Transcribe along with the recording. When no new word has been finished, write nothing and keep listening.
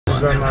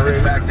on the radio.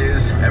 The fact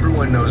is,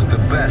 everyone knows the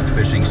best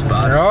fishing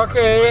spots.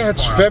 Okay,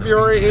 it's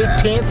February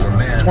 18th,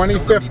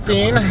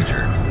 2015.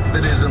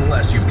 That is,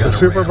 unless you've got The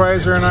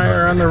supervisor and I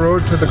are on the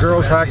road to the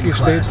girls' hockey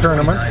state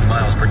tournament. 29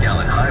 miles per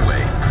gallon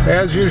highway.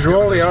 As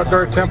usual, the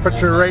outdoor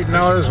temperature right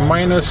now is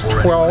minus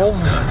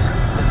 12.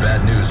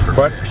 Bad news for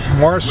But fish.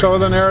 more so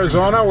than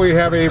Arizona, we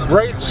have a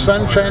bright,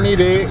 sunshiny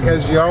day,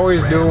 as you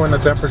always do when the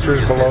temperature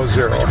is below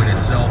zero. Between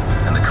itself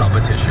and the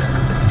competition.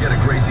 Get a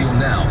great deal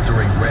now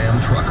during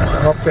Ram Truck Month.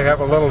 I hope to have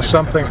a little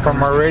something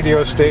from our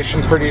radio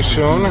station pretty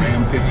soon.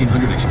 Ram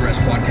 1500 Express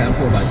Quad Cab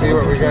 4x4. See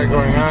what we got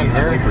going on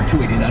here. For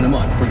 $289 a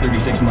month for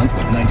 36 months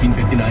with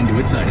 $19.59 due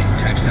at signing.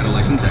 Tax, title,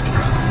 license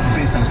extra.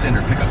 Based on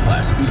standard pickup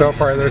class. So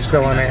far, they're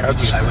still in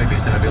ads. Highway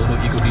based on available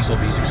EcoDiesel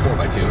V6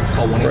 4x2.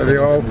 Call 1-877 For the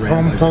old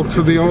home folks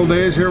of the old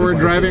days, here we're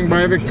driving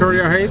by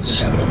Victoria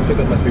Heights.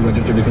 Pickup must be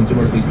registered to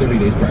consumer at least 30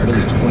 days prior to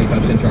lease.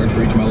 25-cent charge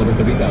for each mile over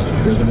 30,000.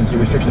 Residency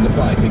restrictions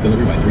apply. Take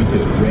delivery by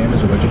 3/2. Ram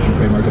is a registered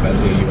trademark of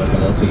FCA US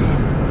LLC.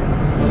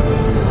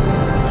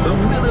 The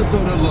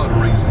Minnesota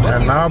Lottery's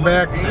And now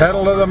back,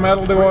 pedal to the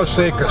metal to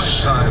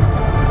Osakis.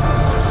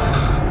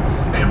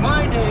 In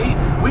my day,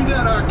 we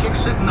got our kicks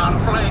sitting on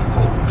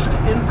flagpoles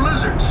in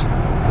blizzards.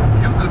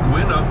 You could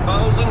win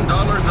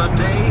 $1,000 a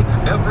day,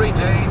 every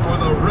day for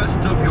the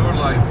rest of your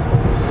life.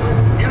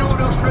 You know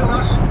what else thrilled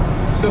us?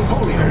 The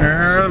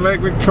polio.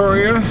 Lake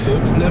Victoria.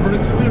 Folks never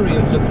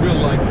experience a thrill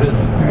like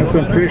this. Got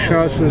some fish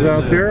houses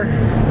out there.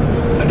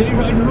 A day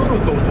riding roller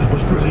coasters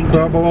was thrilling.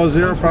 12 below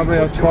zero, probably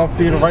have 12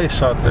 feet of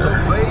ice out So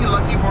there. play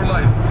Lucky for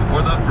Life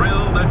for the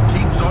thrill that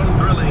keeps on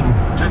thrilling.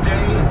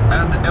 Today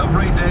and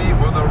every day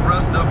for the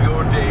rest of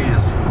your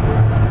days.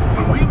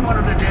 When we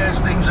wanted to jazz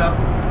things up,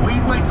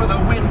 we'd wait for the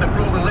wind to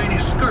blow the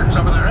ladies' skirts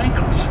over their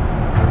ankles.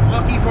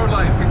 Lucky for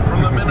Life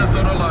from the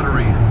Minnesota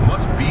Lottery.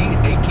 Must be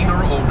 18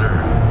 or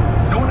older.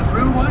 Know what a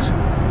thrill was?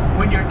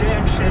 When your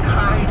dad said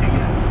hi to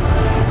you.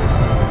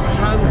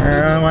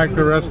 Yeah, like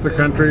the rest of the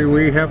country,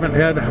 we haven't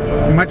had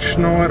much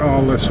snow at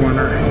all this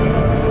winter.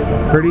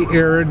 Pretty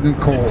arid and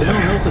cold. Dental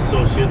Health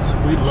Associates,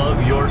 we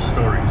love your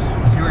stories.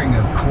 During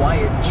a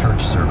quiet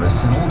church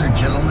service, an older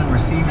gentleman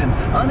received an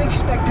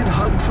unexpected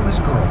hug from his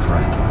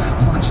girlfriend.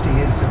 Much to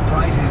his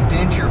surprise, his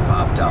denture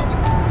popped out.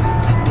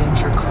 The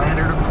denture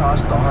clattered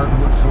across the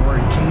hardwood floor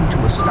and came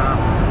to a stop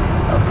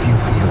a few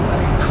feet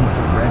away.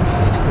 With a red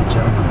face, the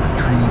gentleman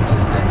retrieved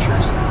his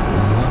dentures,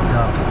 looked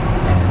up,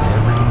 and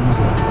everyone was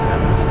looking at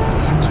him.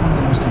 It was one of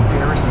the most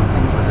embarrassing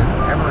things that had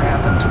ever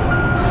happened to him.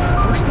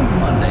 First thing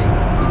Monday,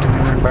 he took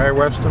a trip By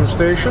Weston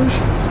Station.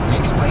 He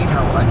explained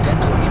how a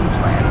dental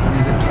implant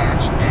is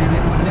attached and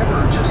it would never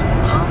just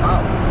pop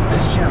out.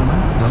 This gentleman,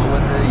 though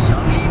at the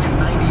young age of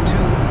 92,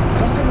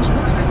 felt it was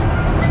worth it.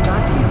 He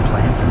got the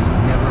implants and he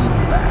never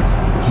looked back.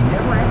 He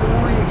never had to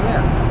worry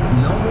again.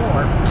 No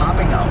more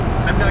popping out.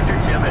 I'm Dr.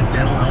 Tim at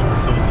Dental Health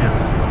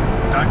Associates.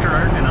 Dr.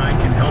 Art and I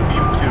can help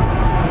you too.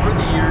 Over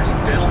the years,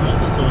 Dental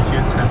Health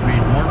Associates has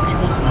made more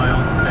people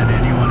smile than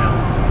anyone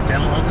else.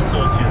 Dental Health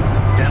Associates,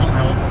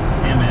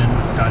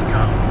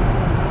 dentalhealthmn.com.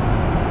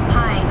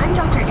 Hi, I'm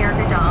Dr.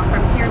 Erica Dahl from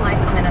Hear Life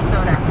of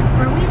Minnesota,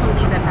 where we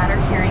believe that better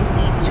hearing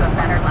leads to a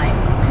better life.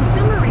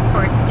 Consumer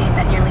reports state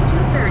that nearly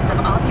 2/3 of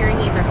all hearing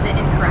aids are fit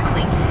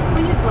incorrectly.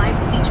 We use live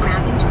speech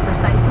mapping to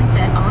precisely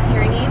fit all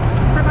hearing aids,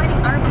 providing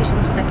our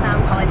patients with the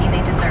sound quality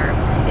they deserve.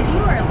 If you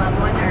or a loved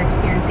one are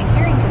experiencing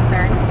hearing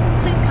concerns,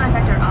 please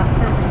contact our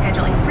offices to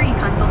schedule a free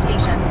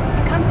consultation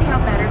and come see how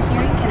better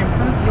hearing can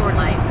improve your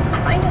life.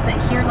 Find us at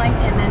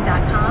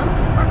hearlifemn.com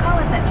or call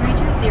us at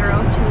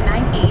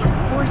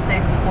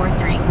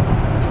 320-298-4643.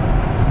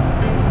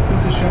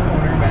 This is chef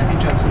owner Matthew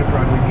Johnson of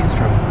Broadway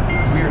Bistro.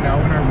 We are now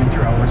in our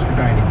winter hours for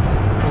dining.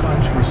 For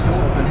lunch, we're still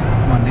open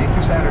Monday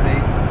through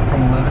Saturday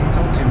from 11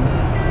 until 2.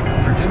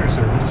 For dinner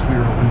service, we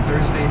are open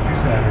Thursday through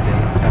Saturday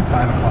at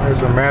 5 o'clock.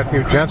 There's a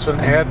Matthew Jensen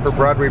ad for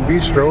Broadway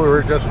Bistro. We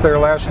were just there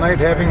last night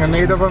having a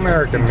Native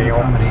American meal.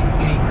 Accommodate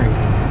any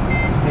craving.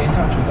 Stay in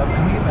touch with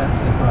upcoming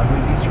events at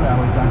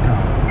BroadwayBistroAlley.com.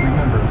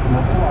 Remember,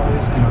 local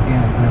always and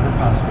organic whenever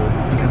possible,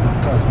 because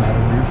it does matter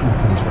where your food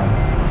comes from.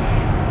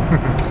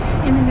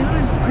 In the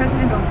news,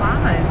 President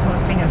Obama is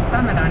hosting a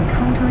summit on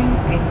countering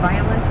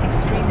violent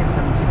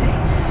extremism today.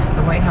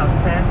 The White House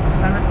says the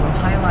summit will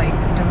highlight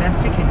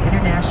domestic and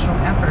international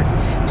efforts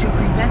to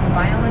prevent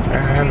violent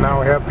extremism. And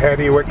now we have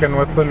Patty Wicken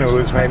with the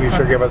news. Maybe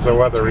she'll give us a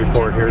weather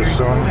report here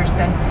soon. Holder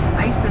said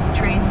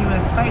ISIS-trained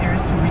U.S.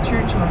 fighters who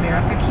return to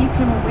America keep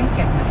him awake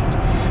at night.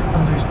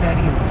 Holder said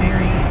he is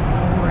very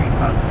worried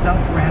about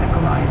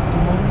self-radicalized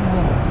lone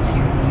wolves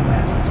here in the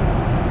U.S.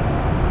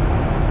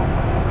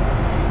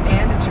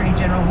 And Attorney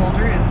General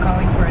Holder is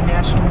calling for a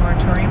national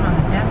moratorium on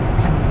the death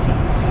penalty.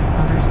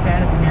 Holder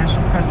said at the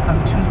National Press Club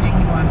Tuesday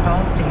he wants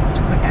all states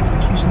to put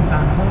executions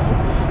on hold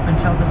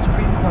until the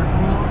Supreme Court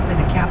rules in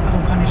a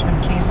capital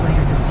punishment case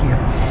later this year.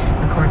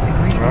 The courts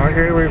agreed.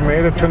 Okay, we've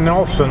made it to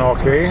Nelson,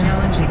 okay.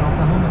 Challenging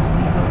Oklahoma's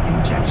lethal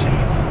injection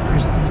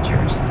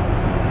procedures.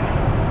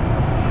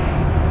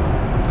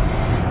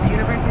 The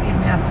University of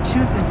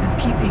Massachusetts is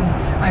keeping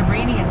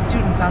Iranian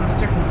students out of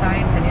certain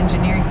science and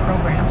engineering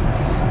programs.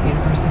 The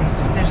university's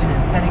decision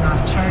is setting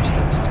off charges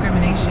of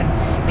discrimination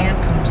and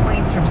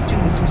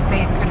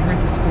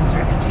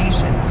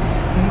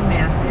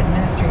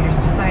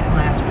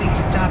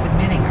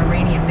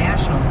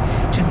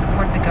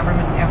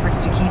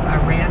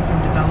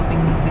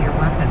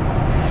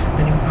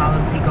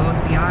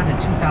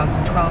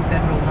 2012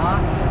 federal law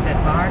that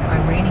barred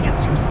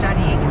Iranians from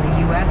studying in the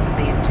U.S. if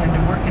they intend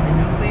to work in the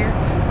nuclear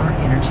or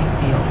energy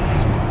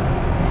fields.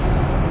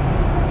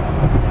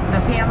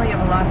 The family of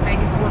a Las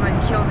Vegas woman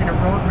killed in a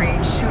road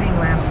rage shooting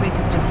last week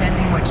is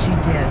defending what she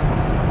did.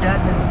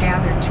 Dozens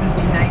gathered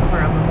Tuesday night for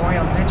a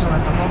memorial vigil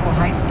at the local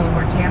high school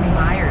where Tammy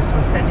Myers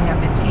was said to have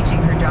been teaching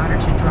her daughter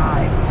to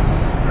drive.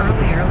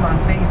 Earlier,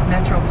 Las Vegas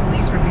Metro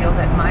Police revealed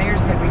that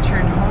Myers had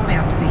returned home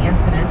after the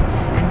incident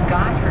and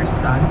got her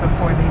son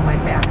before they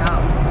went back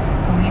out.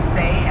 Police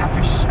say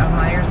after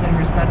Myers and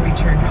her son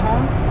returned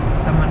home,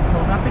 someone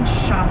pulled up and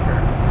shot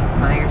her.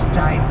 Myers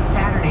died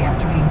Saturday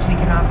after being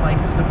taken off life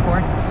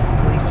support.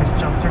 Police are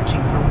still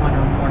searching for one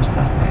or more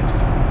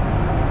suspects.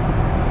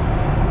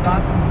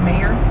 Boston's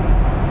mayor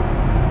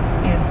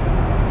is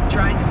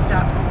trying to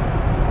stop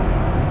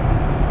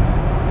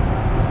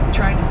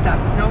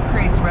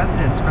snow-crazed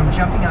residents from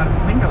jumping out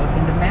of windows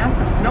into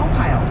massive snow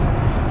piles.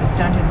 The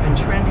stunt has been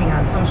trending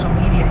on social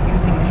media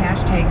using the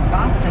hashtag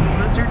Boston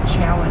Blizzard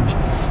Challenge.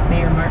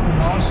 Mayor Martin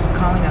Walsh is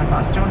calling on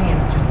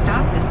Bostonians to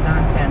stop this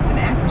nonsense and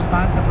act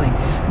responsibly,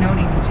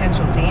 noting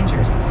potential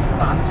dangers.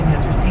 Boston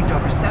has received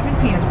over 7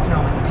 feet of snow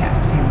in the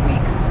past few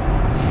weeks.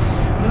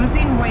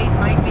 Losing weight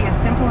might be as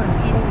simple as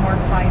eating more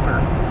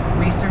fiber.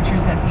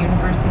 Researchers at the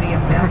University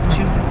of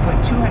Massachusetts put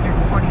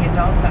 240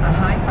 adults on a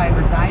high-fiber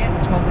diet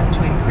and told them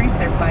to increase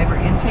their fiber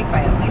intake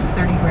by at least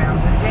 30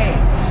 grams a day.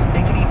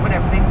 They could eat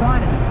whatever they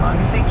wanted as long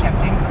as they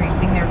kept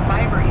increasing their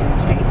fiber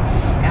intake.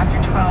 After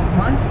 12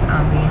 months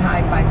on the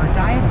high-fiber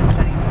diet, the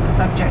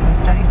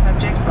study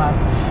subjects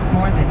lost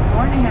more than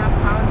 4.5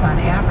 pounds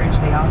on average.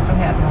 They also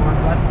had lower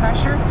blood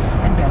pressure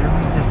and better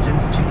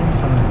resistance to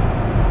insulin.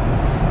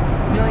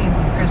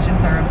 Millions of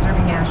Christians are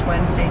observing Ash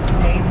Wednesday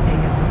today. The day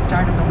is the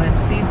start of the Lent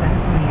season,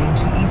 leading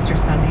to Easter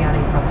Sunday on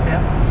April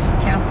 5th.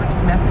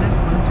 Catholics,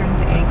 Methodists,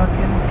 Lutherans,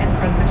 Anglicans, and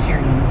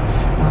Presbyterians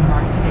will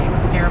mark the day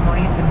with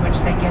ceremonies in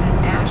which they get an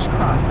ash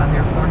cross on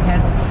their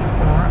foreheads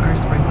or are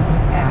sprinkled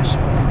with ash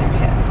over their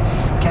heads.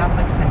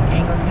 Catholics and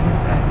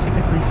Anglicans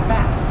typically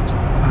fast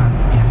on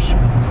Ash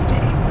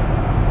Wednesday.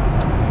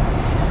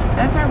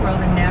 That's our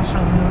world and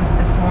national news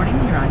this morning.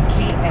 You're on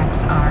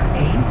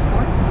KXRA.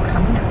 Sports is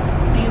coming up.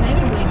 The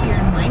United Way Beer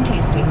and Wine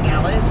Tasting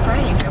Gala is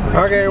Friday,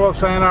 February. Okay, we'll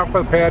sign off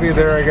with Patty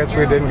there. I guess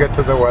we didn't get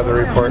to the weather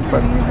report,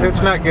 but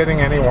it's not getting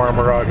any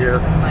warmer out here.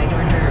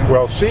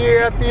 We'll see you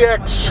at the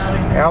X.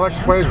 Alex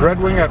plays Red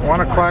Wing at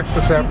 1 o'clock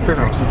this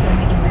afternoon.